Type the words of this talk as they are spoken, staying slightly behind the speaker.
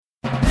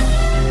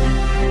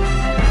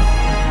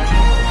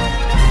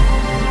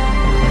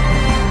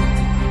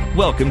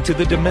Welcome to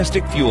the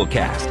Domestic Fuel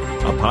Cast,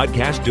 a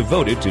podcast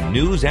devoted to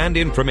news and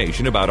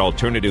information about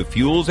alternative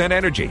fuels and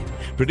energy,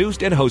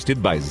 produced and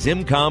hosted by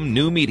Zimcom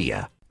New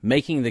Media.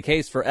 Making the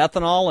case for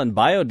ethanol and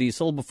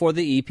biodiesel before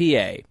the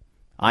EPA.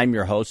 I'm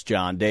your host,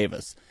 John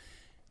Davis.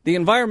 The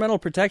Environmental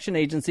Protection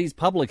Agency's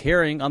public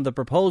hearing on the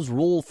proposed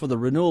rule for the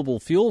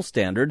renewable fuel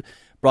standard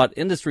brought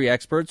industry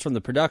experts from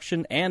the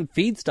production and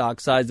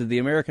feedstock sides of the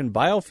American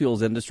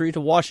biofuels industry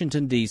to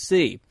Washington,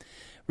 D.C.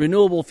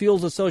 Renewable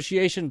Fuels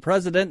Association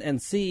President and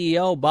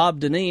CEO Bob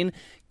Dineen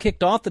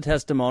kicked off the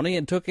testimony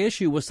and took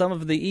issue with some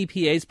of the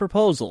EPA's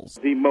proposals.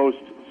 The most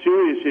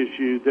serious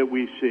issue that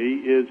we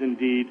see is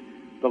indeed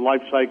the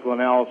life cycle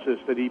analysis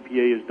that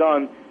EPA has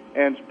done,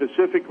 and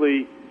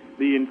specifically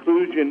the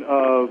inclusion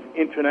of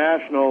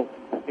international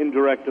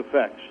indirect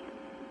effects.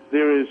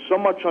 There is so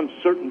much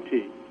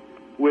uncertainty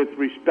with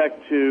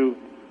respect to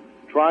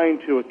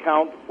trying to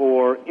account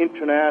for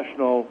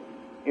international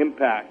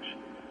impacts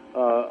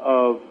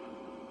of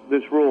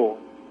this rule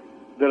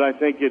that I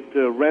think it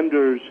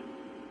renders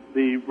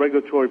the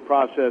regulatory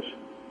process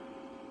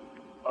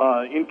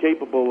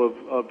incapable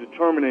of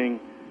determining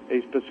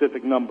a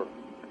specific number.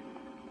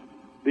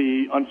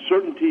 The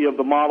uncertainty of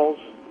the models,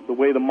 the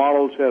way the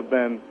models have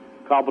been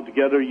cobbled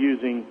together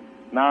using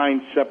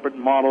 9 separate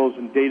models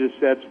and data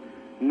sets,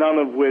 none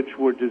of which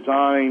were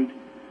designed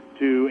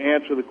to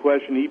answer the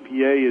question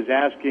EPA is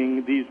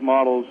asking these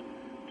models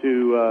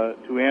to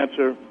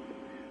answer,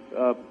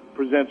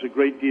 presents a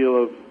great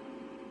deal of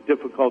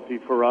difficulty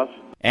for us.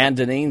 And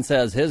Dineen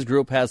says his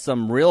group has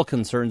some real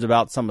concerns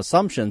about some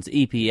assumptions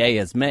EPA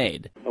has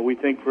made. We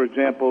think, for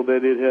example, that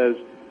it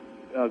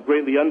has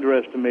greatly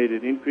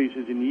underestimated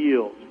increases in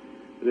yields,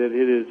 that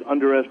it has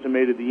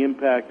underestimated the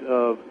impact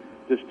of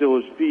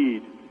distillers'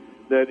 feed,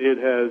 that it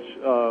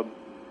has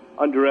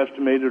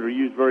underestimated or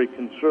used very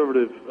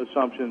conservative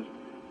assumptions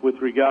with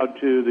regard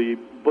to the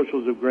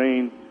bushels of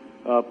grain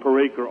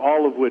per acre,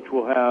 all of which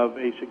will have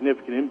a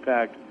significant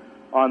impact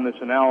on this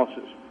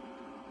analysis.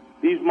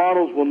 These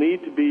models will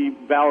need to be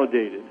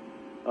validated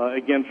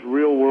against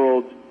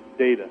real-world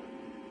data,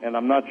 and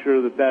I'm not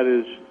sure that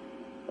is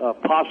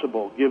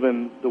possible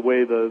given the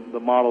way the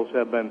models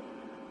have been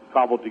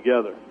cobbled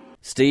together.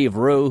 Steve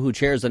Rue, who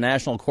chairs the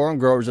National Corn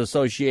Growers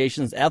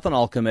Association's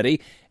Ethanol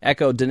Committee,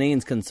 echoed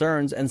Dineen's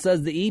concerns and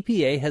says the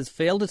EPA has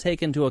failed to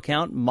take into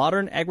account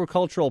modern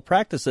agricultural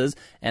practices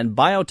and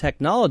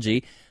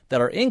biotechnology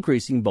that are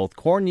increasing both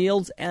corn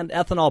yields and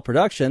ethanol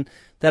production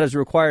that has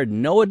required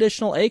no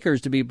additional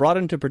acres to be brought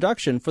into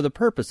production for the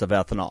purpose of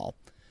ethanol.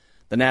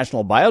 The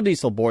National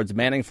Biodiesel Board's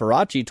Manning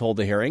Faraci told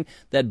the hearing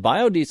that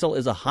biodiesel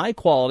is a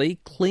high-quality,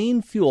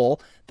 clean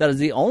fuel that is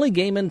the only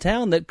game in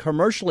town that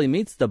commercially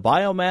meets the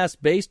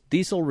biomass-based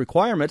diesel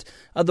requirement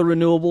of the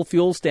Renewable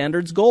Fuel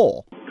Standard's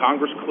goal.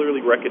 Congress clearly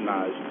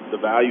recognized the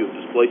value of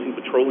displacing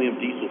petroleum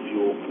diesel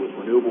fuel with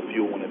renewable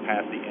fuel when it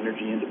passed the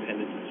Energy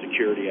Independence and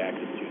Security Act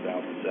of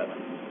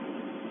 2007.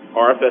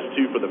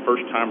 RFS-2 for the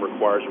first time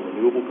requires a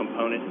renewable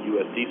component in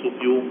U.S. diesel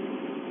fuel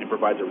and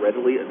provides a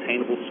readily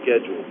attainable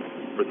schedule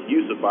for the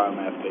use of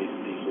biomass-based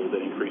diesel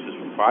that increases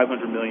from 500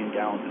 million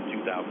gallons in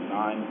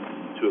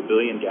 2009 to 1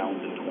 billion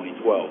gallons in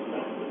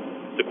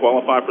 2012. To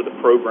qualify for the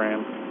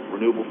program,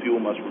 renewable fuel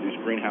must reduce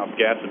greenhouse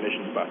gas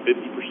emissions by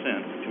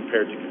 50%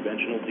 compared to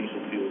conventional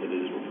diesel fuel that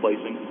it is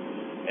replacing,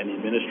 and the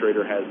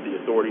administrator has the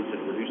authority to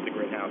reduce the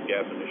greenhouse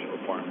gas emission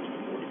requirements to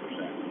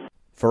 40%.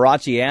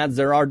 Faraci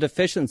adds there are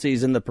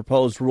deficiencies in the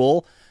proposed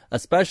rule,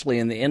 especially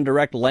in the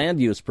indirect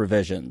land use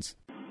provisions.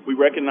 We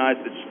recognize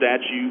that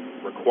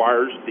statute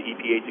requires the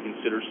EPA to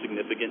consider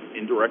significant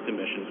indirect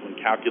emissions when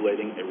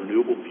calculating a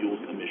renewable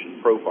fuels emission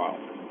profile.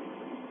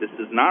 This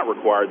does not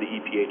require the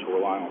EPA to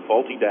rely on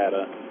faulty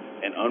data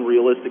and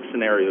unrealistic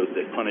scenarios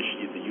that punish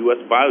the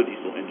U.S.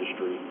 biodiesel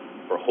industry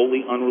for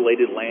wholly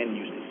unrelated land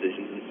use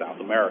decisions in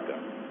South America.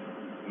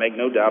 Make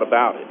no doubt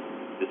about it,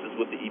 this is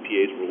what the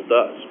EPA's rule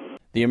does.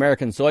 The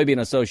American Soybean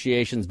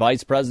Association's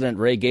Vice President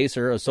Ray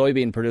Gaser, a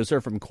soybean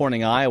producer from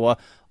Corning, Iowa,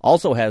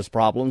 also has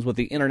problems with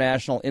the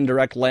international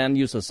indirect land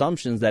use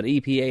assumptions that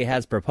EPA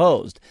has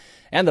proposed.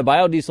 And the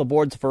Biodiesel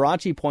Board's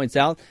Faraci points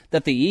out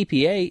that the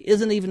EPA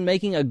isn't even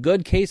making a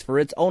good case for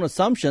its own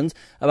assumptions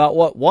about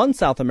what one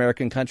South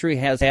American country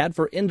has had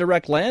for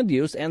indirect land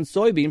use and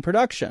soybean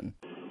production.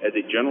 As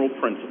a general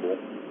principle,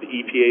 the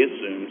EPA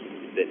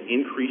assumes that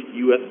increased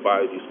U.S.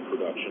 biodiesel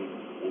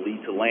production will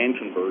lead to land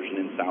conversion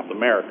in South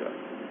America.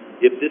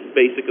 If this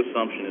basic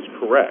assumption is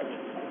correct,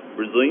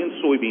 Brazilian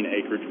soybean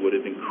acreage would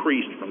have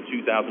increased from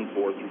 2004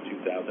 through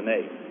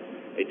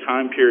 2008, a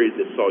time period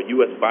that saw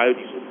U.S.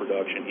 biodiesel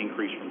production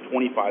increase from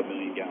 25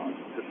 million gallons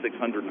to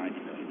 690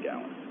 million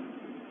gallons.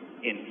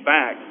 In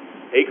fact,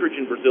 acreage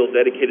in Brazil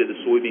dedicated to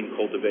soybean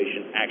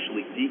cultivation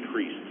actually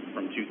decreased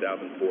from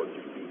 2004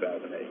 through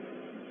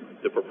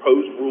 2008. The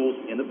proposed rule's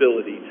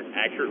inability to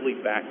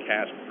accurately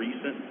backcast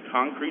recent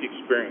concrete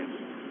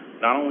experience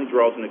not only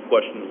draws into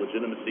question the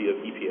legitimacy of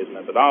EPA's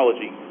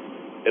methodology,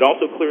 it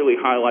also clearly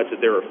highlights that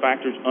there are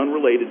factors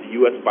unrelated to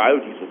U.S.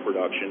 biodiesel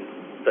production,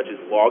 such as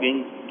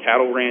logging,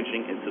 cattle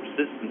ranching, and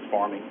subsistence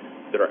farming,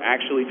 that are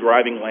actually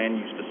driving land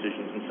use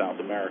decisions in South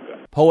America.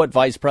 POET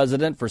Vice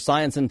President for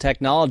Science and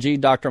Technology,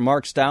 Dr.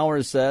 Mark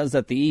Stowers, says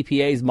that the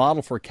EPA's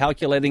model for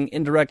calculating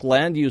indirect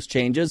land use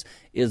changes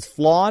is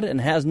flawed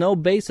and has no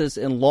basis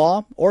in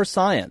law or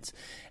science,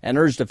 and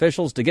urged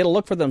officials to get a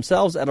look for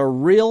themselves at a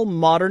real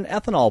modern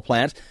ethanol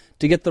plant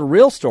to get the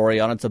real story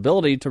on its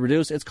ability to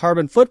reduce its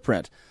carbon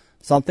footprint,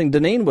 something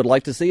Deneen would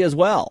like to see as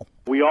well.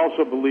 We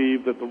also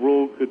believe that the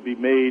rule could be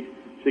made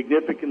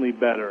significantly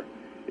better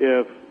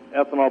if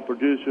ethanol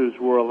producers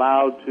were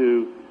allowed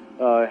to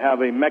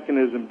have a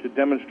mechanism to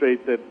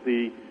demonstrate that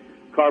the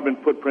carbon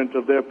footprint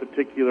of their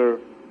particular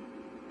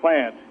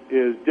plant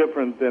is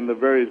different than the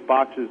various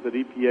boxes that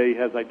EPA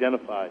has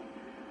identified.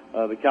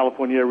 The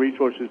California Air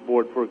Resources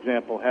Board, for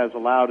example, has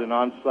allowed an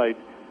on-site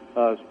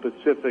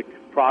specific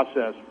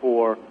process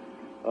for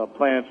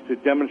plants to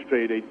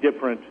demonstrate a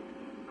different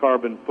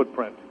carbon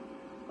footprint.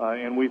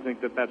 And we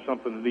think that that's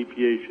something that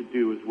EPA should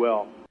do as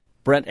well.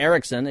 Brent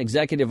Erickson,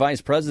 Executive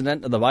Vice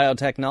President of the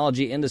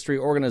Biotechnology Industry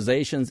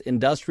Organization's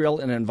Industrial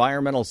and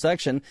Environmental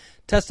Section,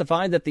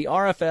 testified that the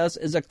RFS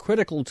is a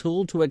critical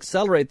tool to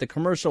accelerate the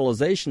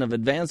commercialization of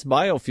advanced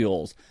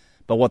biofuels.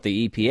 But what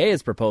the EPA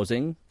is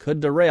proposing could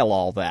derail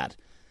all that.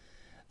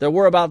 There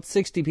were about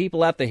 60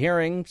 people at the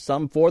hearing,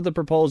 some for the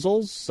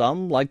proposals,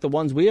 some, like the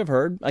ones we have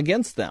heard,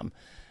 against them.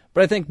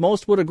 But I think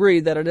most would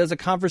agree that it is a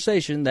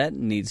conversation that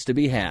needs to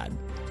be had.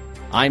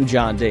 I'm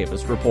John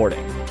Davis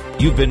reporting.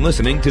 You've been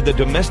listening to the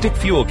Domestic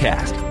Fuel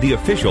Cast, the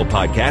official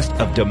podcast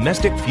of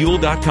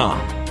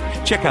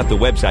DomesticFuel.com. Check out the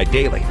website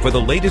daily for the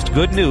latest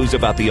good news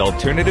about the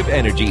alternative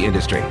energy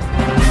industry.